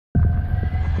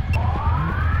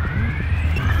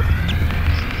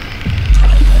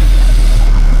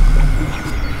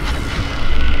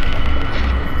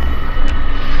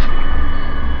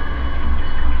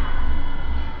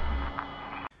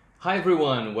Hi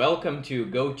everyone, welcome to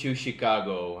GOTO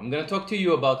Chicago. I'm going to talk to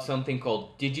you about something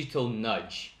called digital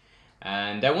nudge.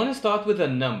 And I want to start with a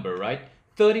number, right?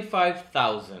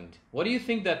 35,000. What do you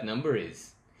think that number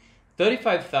is?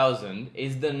 35,000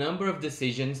 is the number of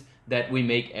decisions that we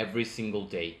make every single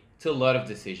day. It's a lot of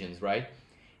decisions, right?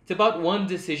 It's about one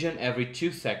decision every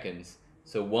 2 seconds.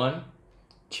 So 1,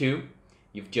 2,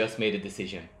 you've just made a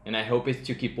decision. And I hope it's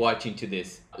to keep watching to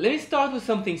this. Let me start with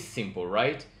something simple,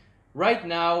 right? Right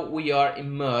now, we are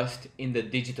immersed in the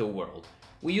digital world.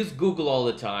 We use Google all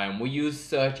the time, we use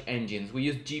search engines, we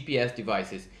use GPS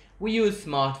devices, we use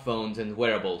smartphones and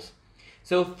wearables.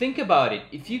 So think about it,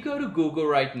 if you go to Google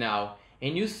right now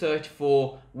and you search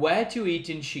for where to eat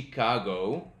in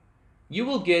Chicago, you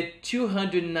will get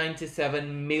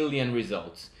 297 million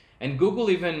results. And Google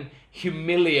even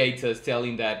humiliates us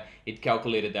telling that it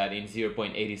calculated that in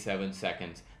 0.87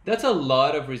 seconds. That's a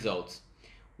lot of results.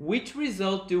 Which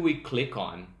result do we click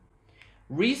on?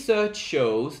 Research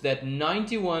shows that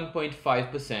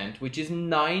 91.5%, which is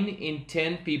 9 in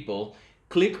 10 people,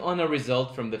 click on a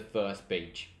result from the first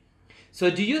page. So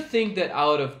do you think that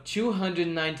out of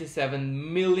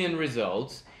 297 million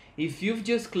results, if you've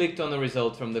just clicked on a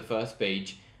result from the first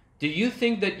page, do you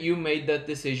think that you made that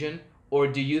decision, or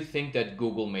do you think that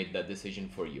Google made that decision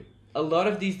for you? A lot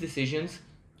of these decisions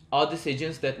are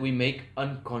decisions that we make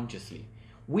unconsciously.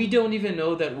 We don't even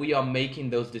know that we are making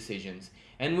those decisions,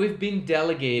 and we've been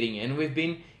delegating and we've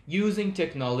been using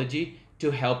technology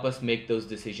to help us make those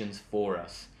decisions for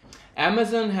us.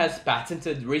 Amazon has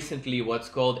patented recently what's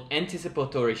called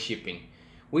anticipatory shipping,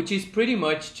 which is pretty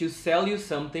much to sell you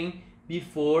something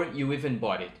before you even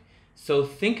bought it. So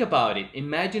think about it.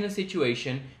 Imagine a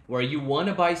situation where you want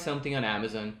to buy something on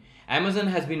Amazon. Amazon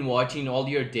has been watching all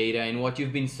your data and what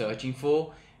you've been searching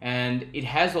for, and it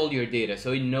has all your data,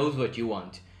 so it knows what you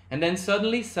want. And then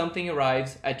suddenly something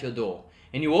arrives at your door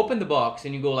and you open the box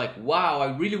and you go like, wow,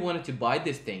 I really wanted to buy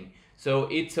this thing. So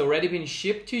it's already been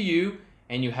shipped to you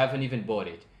and you haven't even bought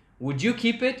it. Would you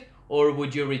keep it or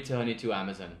would you return it to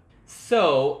Amazon?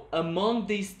 So among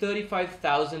these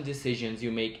 35,000 decisions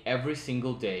you make every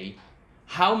single day,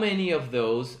 how many of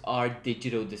those are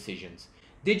digital decisions?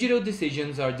 Digital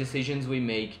decisions are decisions we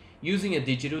make using a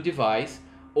digital device,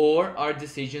 or are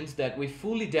decisions that we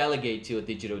fully delegate to a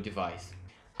digital device.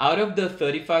 Out of the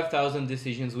 35,000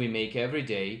 decisions we make every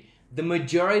day, the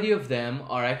majority of them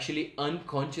are actually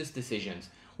unconscious decisions.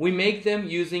 We make them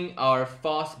using our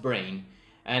fast brain.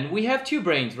 And we have two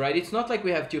brains, right? It's not like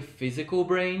we have two physical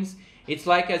brains. It's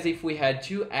like as if we had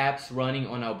two apps running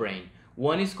on our brain.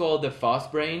 One is called the fast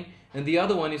brain and the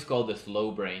other one is called the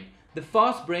slow brain. The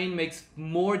fast brain makes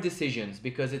more decisions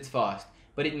because it's fast,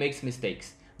 but it makes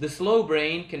mistakes. The slow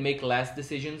brain can make less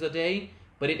decisions a day,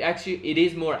 but it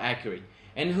is more accurate.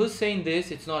 And who's saying this?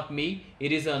 It's not me.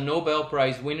 It is a Nobel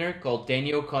Prize winner called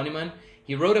Daniel Kahneman.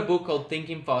 He wrote a book called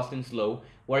Thinking Fast and Slow,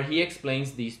 where he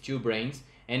explains these two brains,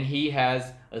 and he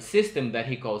has a system that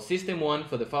he calls System 1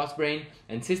 for the fast brain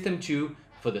and System 2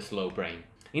 for the slow brain.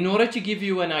 In order to give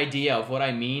you an idea of what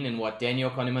I mean and what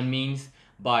Daniel Kahneman means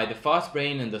by the fast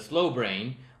brain and the slow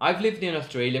brain, I've lived in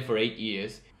Australia for 8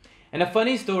 years. And a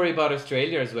funny story about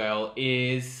Australia as well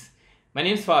is, my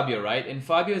name's Fabio, right? And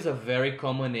Fabio is a very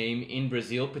common name in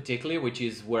Brazil particularly, which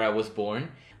is where I was born.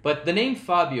 But the name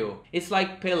Fabio, it's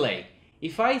like Pelé.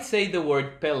 If I say the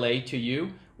word Pelé to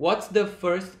you, what's the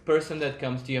first person that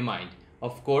comes to your mind?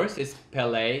 Of course, it's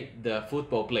Pelé, the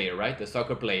football player, right? The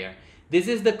soccer player. This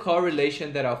is the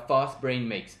correlation that our fast brain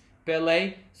makes.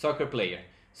 Pelé, soccer player.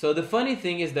 So the funny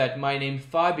thing is that my name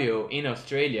Fabio in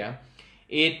Australia,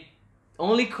 it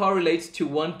only correlates to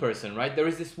one person, right? There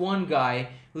is this one guy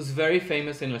who's very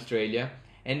famous in Australia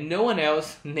and no one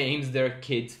else names their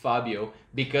kids Fabio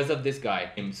because of this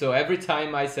guy. So every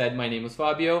time I said my name was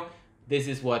Fabio, this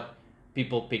is what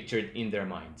people pictured in their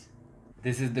minds.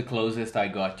 This is the closest I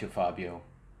got to Fabio.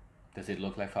 Does it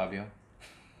look like Fabio?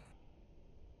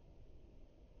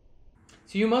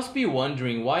 So you must be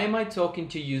wondering, why am I talking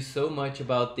to you so much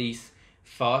about these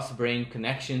fast brain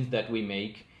connections that we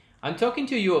make? I'm talking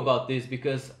to you about this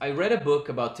because I read a book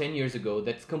about 10 years ago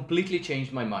that's completely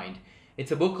changed my mind.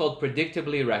 It's a book called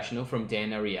Predictably Irrational from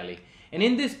Dan Ariely. And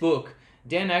in this book,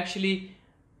 Dan actually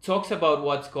talks about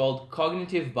what's called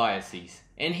cognitive biases.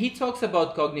 And he talks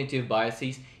about cognitive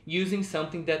biases using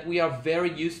something that we are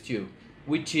very used to,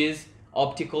 which is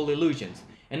optical illusions.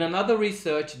 And another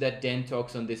research that Dan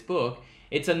talks on this book,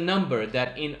 it's a number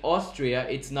that in Austria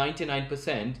it's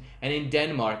 99% and in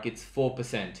Denmark it's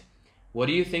 4%. What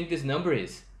do you think this number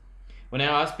is? When I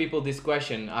ask people this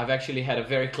question, I've actually had a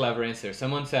very clever answer.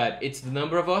 Someone said, it's the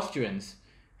number of Austrians.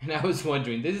 And I was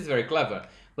wondering, this is very clever.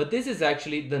 But this is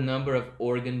actually the number of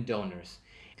organ donors.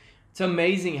 It's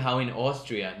amazing how in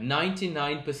Austria,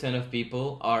 99% of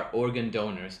people are organ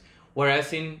donors,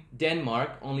 whereas in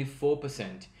Denmark, only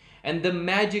 4%. And the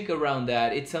magic around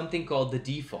that, it's something called the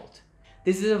default.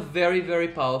 This is a very, very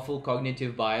powerful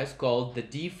cognitive bias called the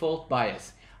default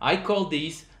bias. I call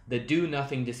these the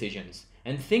do-nothing decisions.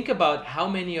 And think about how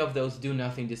many of those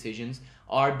do-nothing decisions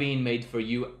are being made for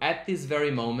you at this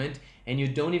very moment and you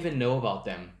don't even know about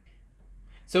them.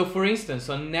 So for instance,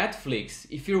 on Netflix,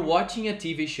 if you're watching a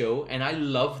TV show, and I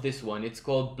love this one, it's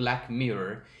called Black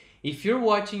Mirror. If you're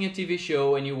watching a TV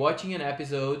show and you're watching an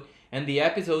episode and the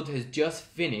episode has just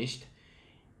finished,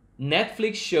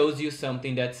 Netflix shows you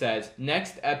something that says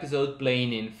next episode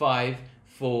playing in 5,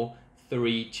 4,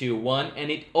 3, 2, 1,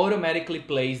 and it automatically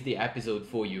plays the episode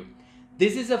for you.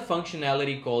 This is a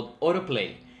functionality called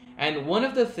autoplay. And one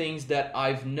of the things that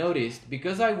I've noticed,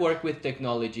 because I work with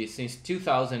technology since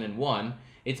 2001,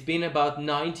 it's been about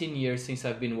 19 years since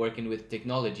I've been working with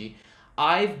technology,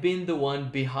 I've been the one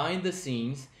behind the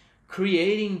scenes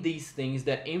creating these things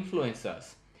that influence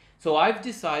us. So I've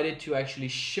decided to actually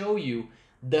show you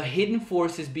the hidden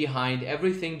forces behind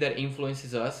everything that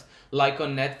influences us. Like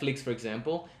on Netflix, for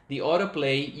example, the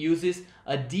autoplay uses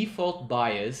a default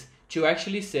bias to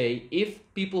actually say if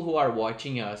people who are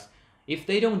watching us, if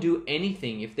they don't do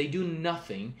anything, if they do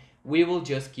nothing, we will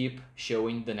just keep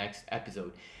showing the next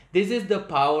episode. This is the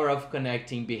power of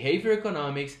connecting behavior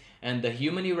economics and the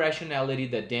human irrationality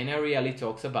that Dan Ariely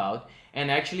talks about, and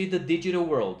actually the digital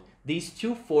world. These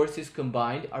two forces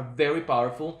combined are very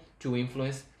powerful to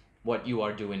influence what you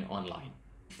are doing online.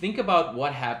 Think about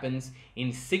what happens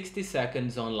in 60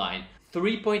 seconds online.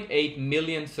 3.8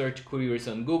 million search queries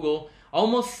on Google,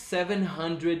 almost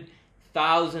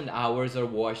 700,000 hours are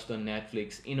watched on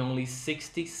Netflix in only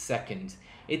 60 seconds.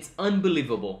 It's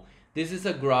unbelievable. This is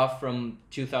a graph from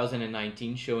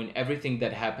 2019 showing everything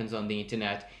that happens on the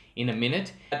internet in a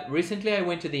minute. Recently I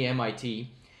went to the MIT,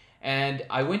 and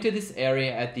I went to this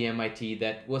area at the MIT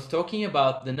that was talking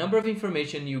about the number of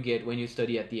information you get when you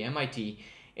study at the MIT.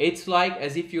 It's like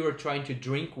as if you were trying to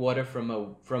drink water from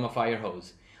a fire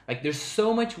hose. Like there's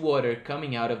so much water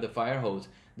coming out of the fire hose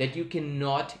that you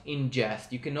cannot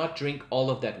ingest, you cannot drink all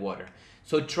of that water.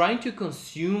 So trying to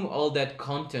consume all that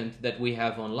content that we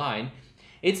have online,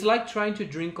 it's like trying to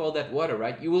drink all that water,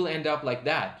 right? You will end up like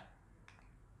that.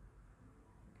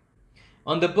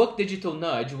 On the book Digital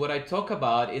Nudge, what I talk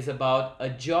about is about a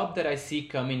job that I see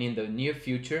coming in the near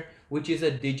future, which is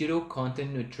a digital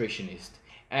content nutritionist.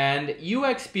 And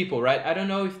UX people, right? I don't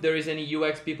know if there is any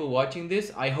UX people watching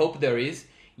this. I hope there is.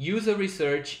 User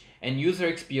research and user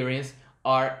experience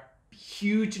are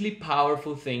hugely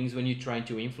powerful things when you're trying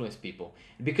to influence people.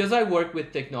 Because I work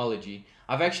with technology,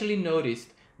 I've actually noticed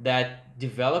that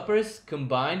developers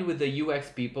combined with the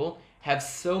UX people have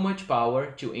so much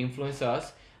power to influence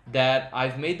us that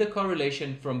I've made the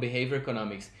correlation from behavior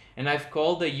economics, and I've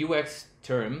called the UX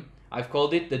term, I've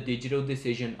called it the digital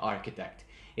decision architect.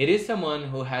 It is someone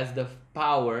who has the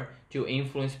power to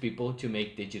influence people to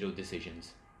make digital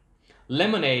decisions.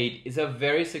 Lemonade is a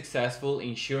very successful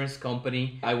insurance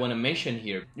company I want to mention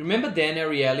here. Remember Dan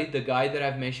Ariely, the guy that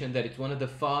I've mentioned that it's one of the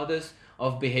fathers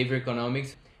of behavior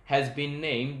economics, has been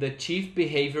named the Chief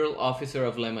Behavioral Officer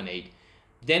of Lemonade.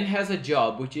 Dan has a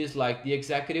job which is like the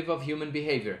executive of human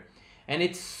behavior. And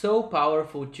it's so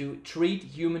powerful to treat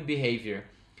human behavior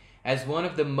as one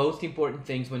of the most important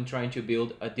things when trying to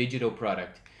build a digital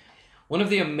product. One of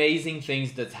the amazing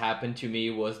things that's happened to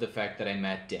me was the fact that I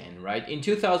met Dan, right? In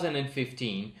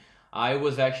 2015, I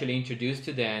was actually introduced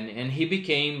to Dan, and he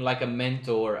became like a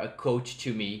mentor, a coach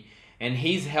to me. And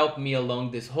he's helped me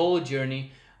along this whole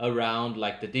journey around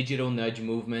like the digital nudge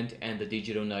movement and the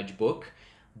digital nudge book.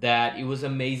 That it was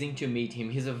amazing to meet him.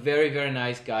 He's a very, very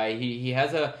nice guy. He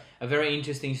has a very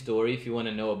interesting story if you want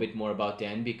to know a bit more about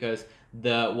Dan, because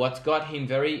what's got him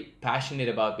very passionate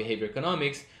about behavior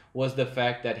economics was the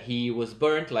fact that he was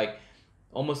burnt, like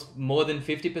almost more than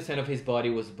 50% of his body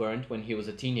was burnt when he was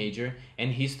a teenager,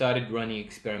 and he started running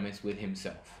experiments with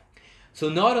himself. So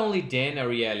not only Dan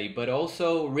Ariely, but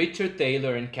also Richard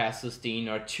Thaler and Cass Sustein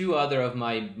are two other of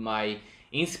my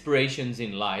inspirations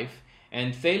in life.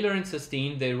 And Thaler and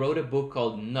Sustein, they wrote a book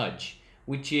called Nudge,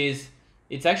 which is,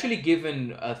 it's actually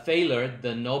given Thaler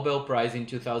the Nobel Prize in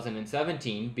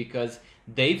 2017 because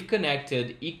they've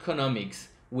connected economics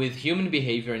with human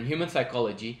behavior and human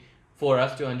psychology for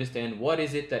us to understand what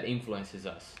is it that influences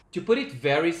us. To put it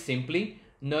very simply,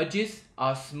 nudges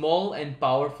are small and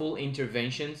powerful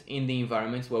interventions in the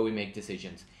environments where we make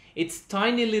decisions. It's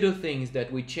tiny little things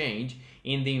that we change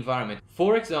in the environment.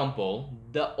 For example,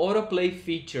 the autoplay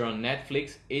feature on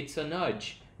Netflix, it's a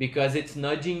nudge because it's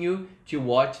nudging you to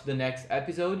watch the next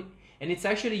episode. and it's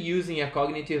actually using a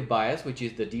cognitive bias, which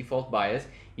is the default bias.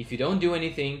 If you don't do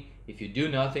anything, if you do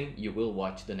nothing, you will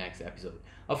watch the next episode.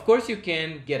 Of course, you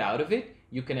can get out of it.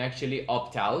 You can actually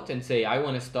opt out and say, I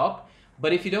want to stop.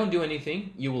 But if you don't do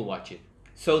anything, you will watch it.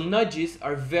 So nudges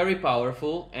are very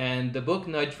powerful, and the book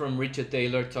Nudge from Richard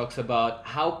Taylor talks about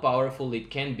how powerful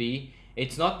it can be.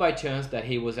 It's not by chance that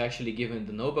he was actually given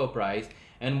the Nobel Prize.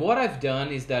 And what I've done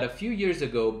is that a few years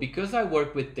ago, because I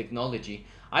work with technology,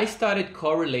 I started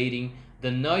correlating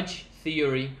the nudge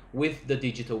theory with the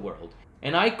digital world.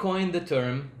 And I coined the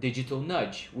term digital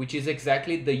nudge, which is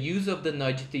exactly the use of the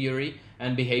nudge theory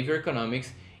and behavior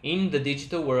economics in the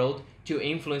digital world to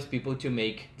influence people to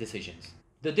make decisions.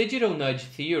 The digital nudge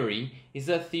theory is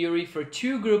a theory for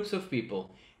two groups of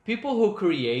people. People who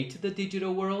create the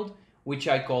digital world, which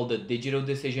I call the digital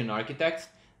decision architects.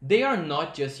 They are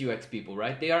not just UX people,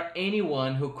 right? They are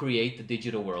anyone who create the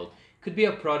digital world. Could be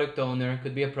a product owner,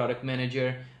 could be a product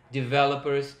manager,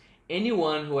 developers,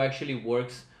 anyone who actually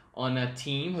works on a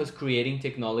team who's creating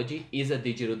technology is a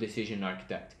digital decision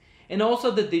architect. And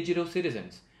also the digital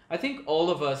citizens. I think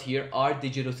all of us here are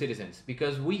digital citizens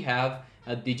because we have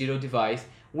a digital device.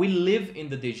 We live in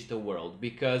the digital world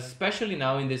because especially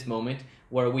now in this moment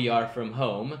where we are from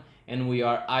home and we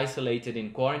are isolated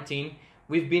in quarantine,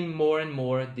 we've been more and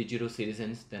more digital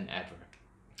citizens than ever.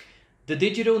 The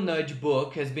Digital Nudge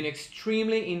book has been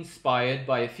extremely inspired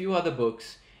by a few other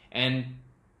books and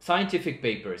scientific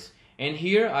papers. And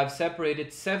here I've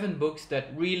separated 7 books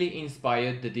that really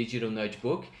inspired the Digital Nudge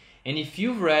book. And if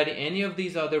you've read any of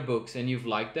these other books and you've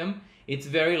liked them, it's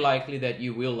very likely that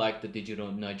you will like the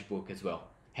Digital Nudge book as well.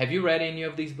 Have you read any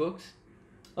of these books?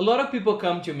 A lot of people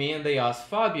come to me and they ask,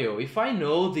 Fabio, if I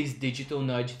know this digital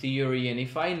nudge theory and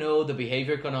if I know the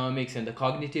behavior economics and the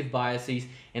cognitive biases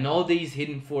and all these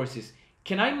hidden forces,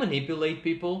 can I manipulate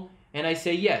people? And I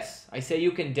say yes. I say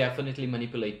you can definitely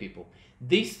manipulate people.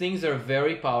 These things are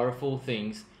very powerful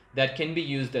things that can be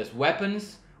used as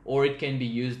weapons or it can be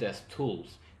used as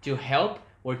tools to help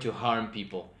or to harm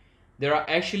people. There are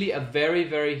actually a very,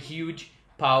 very huge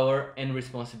power and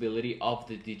responsibility of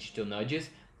the digital nudges.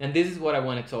 And this is what I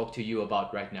want to talk to you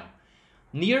about right now.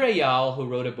 Nir Eyal, who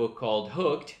wrote a book called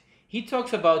Hooked, he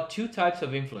talks about 2 types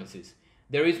of influences.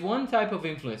 There is one type of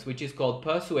influence which is called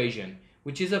persuasion,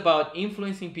 which is about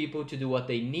influencing people to do what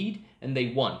they need and they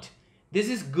want. This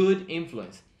is good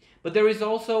influence. But there is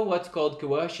also what's called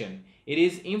coercion. It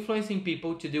is influencing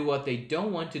people to do what they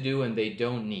don't want to do and they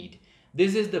don't need.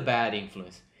 This is the bad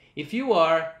influence. If you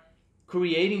are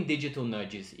creating digital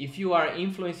nudges, if you are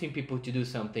influencing people to do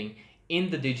something in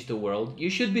the digital world, you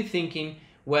should be thinking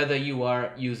whether you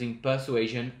are using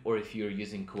persuasion or if you're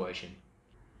using coercion.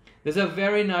 There's a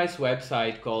very nice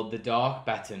website called The Dark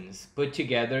Patterns put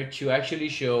together to actually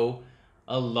show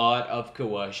a lot of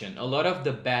coercion, a lot of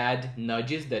the bad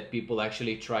nudges that people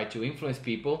actually try to influence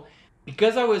people.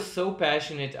 Because I was so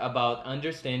passionate about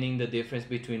understanding the difference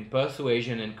between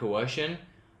persuasion and coercion,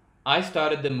 I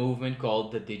started the movement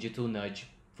called the Digital Nudge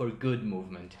for Good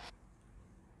movement.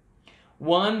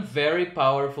 One very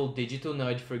powerful digital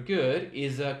nudge for good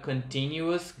is a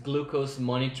continuous glucose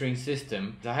monitoring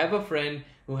system. I have a friend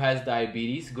who has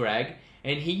diabetes, Greg,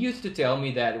 and he used to tell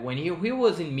me that when he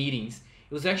was in meetings,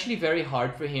 it was actually very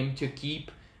hard for him to keep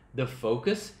the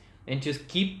focus and just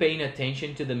keep paying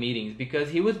attention to the meetings because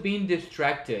he was being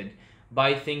distracted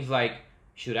by things like,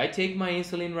 should I take my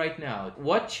insulin right now?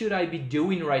 What should I be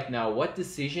doing right now? What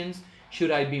decisions should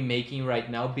I be making right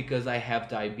now because I have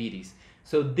diabetes?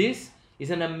 So this is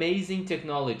an amazing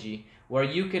technology where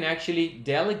you can actually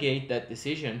delegate that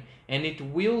decision and it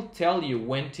will tell you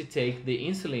when to take the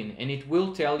insulin and it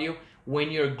will tell you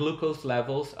when your glucose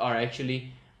levels are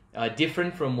actually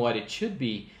different from what it should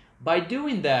be. By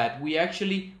doing that, we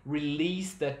actually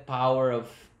release that power of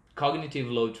cognitive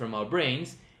load from our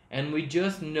brains and we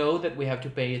just know that we have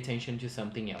to pay attention to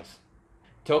something else.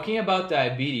 Talking about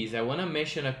diabetes, I want to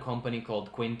mention a company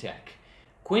called Quintech.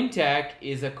 Quintech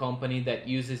is a company that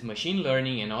uses machine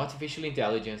learning and artificial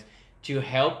intelligence to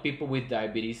help people with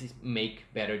diabetes make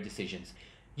better decisions.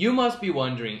 You must be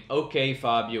wondering, okay,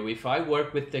 Fabio, if I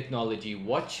work with technology,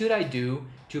 what should I do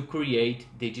to create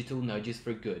digital nudges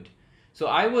for good? So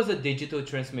I was a digital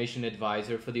transformation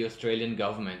advisor for the Australian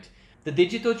government. The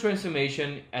digital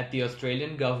transformation at the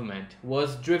Australian government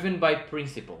was driven by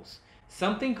principles.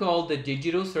 Something called the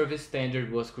Digital Service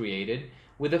Standard was created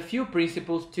with a few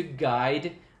principles to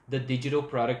guide the digital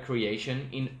product creation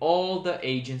in all the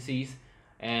agencies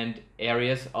and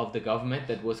areas of the government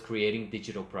that was creating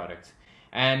digital products.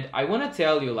 And I want to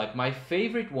tell you, like, my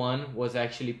favorite one was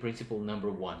actually principle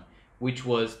number 1, which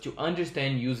was to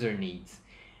understand user needs.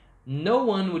 No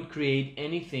one would create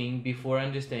anything before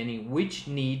understanding which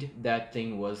need that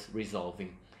thing was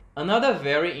resolving. Another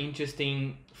very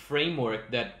interesting framework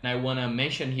that I want to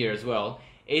mention here as well,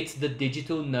 it's the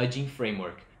digital nudging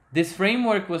framework. This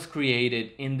framework was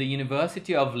created in the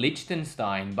University of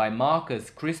Liechtenstein by Marcus,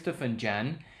 Christoph and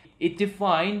Jan. It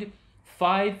defined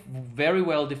 5 very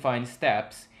well defined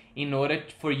steps in order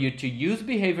for you to use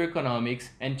behavior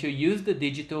economics and to use the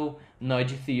digital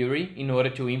nudge theory in order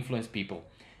to influence people.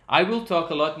 I will talk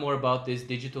a lot more about this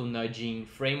digital nudging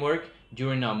framework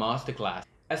during our masterclass.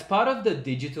 As part of the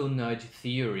digital nudge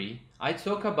theory, I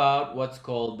talk about what's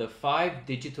called the 5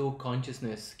 digital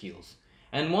consciousness skills.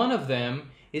 And one of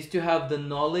them is to have the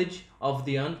knowledge of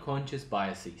the unconscious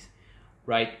biases.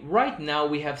 Right now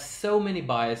we have so many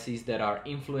biases that are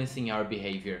influencing our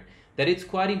behavior that it's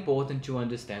quite important to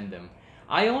understand them.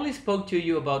 I only spoke to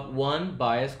you about one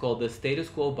bias called the status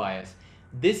quo bias.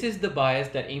 This is the bias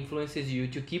that influences you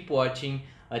to keep watching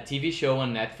a TV show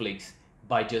on Netflix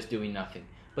by just doing nothing.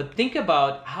 But think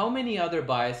about how many other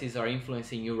biases are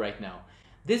influencing you right now.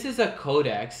 This is a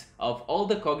codex of all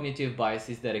the cognitive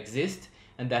biases that exist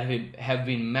and that have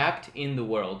been mapped in the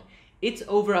world. It's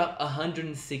over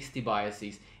 160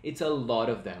 biases. It's a lot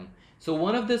of them. So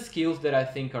one of the skills that I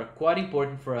think are quite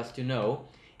important for us to know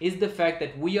is the fact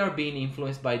that we are being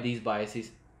influenced by these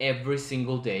biases every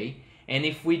single day. And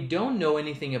if we don't know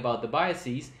anything about the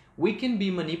biases, we can be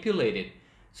manipulated.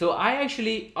 So I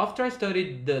actually, after I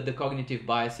studied the cognitive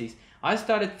biases, I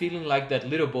started feeling like that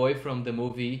little boy from the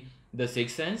movie The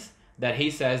Sixth Sense, that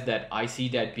he says that I see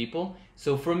dead people.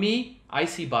 So for me, I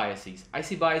see biases. I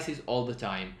see biases all the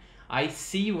time. I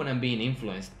see when I'm being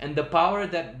influenced. And the power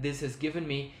that this has given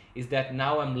me is that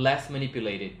now I'm less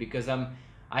manipulated because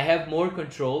I have more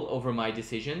control over my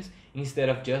decisions instead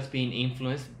of just being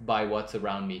influenced by what's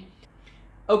around me.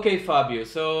 Okay, Fabio,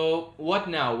 so what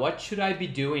now? What should I be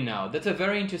doing now? That's a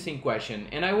very interesting question.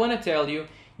 And I want to tell you,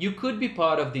 you could be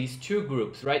part of these 2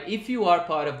 groups, right? If you are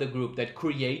part of the group that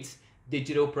creates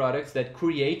digital products, that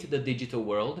create the digital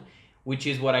world, which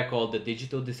is what I call the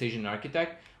digital decision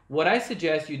architect, what I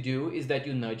suggest you do is that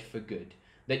you nudge for good.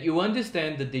 That you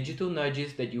understand the digital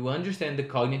nudges, that you understand the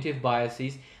cognitive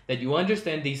biases, that you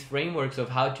understand these frameworks of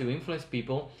how to influence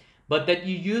people, but that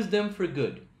you use them for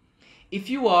good. If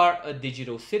you are a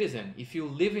digital citizen, if you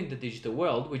live in the digital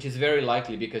world, which is very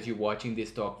likely because you're watching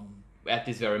this talk at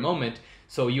this very moment,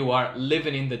 so you are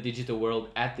living in the digital world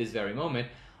at this very moment,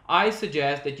 I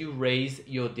suggest that you raise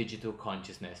your digital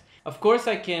consciousness. Of course,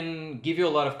 I can give you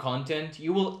a lot of content.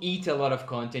 You will eat a lot of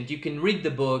content. You can read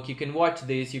the book, you can watch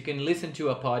this, you can listen to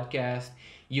a podcast,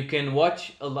 you can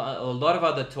watch a lot of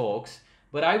other talks,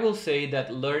 but I will say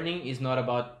that learning is not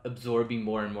about absorbing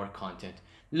more and more content.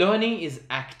 Learning is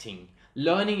acting.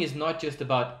 Learning is not just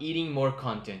about eating more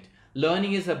content.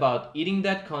 Learning is about eating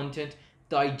that content,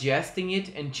 digesting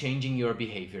it, and changing your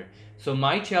behavior. So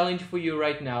my challenge for you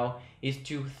right now is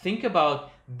to think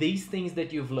about these things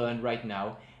that you've learned right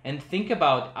now and think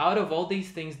about, out of all these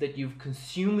things that you've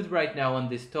consumed right now on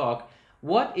this talk,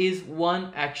 what is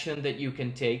one action that you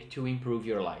can take to improve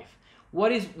your life?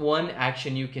 What is one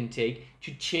action you can take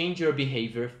to change your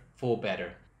behavior for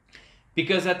better?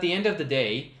 Because at the end of the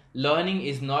day, learning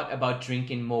is not about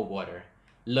drinking more water.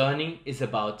 Learning is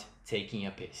about taking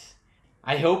a piss.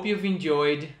 I hope you've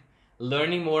enjoyed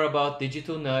learning more about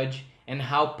digital nudge and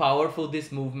how powerful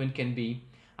this movement can be.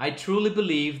 I truly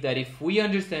believe that if we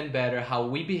understand better how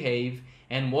we behave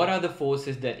and what are the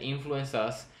forces that influence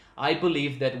us, I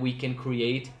believe that we can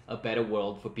create a better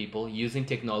world for people using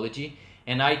technology.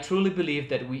 And I truly believe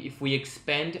that if we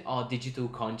expand our digital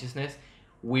consciousness,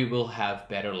 we will have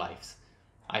better lives.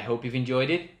 I hope you've enjoyed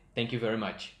it. Thank you very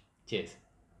much. Cheers.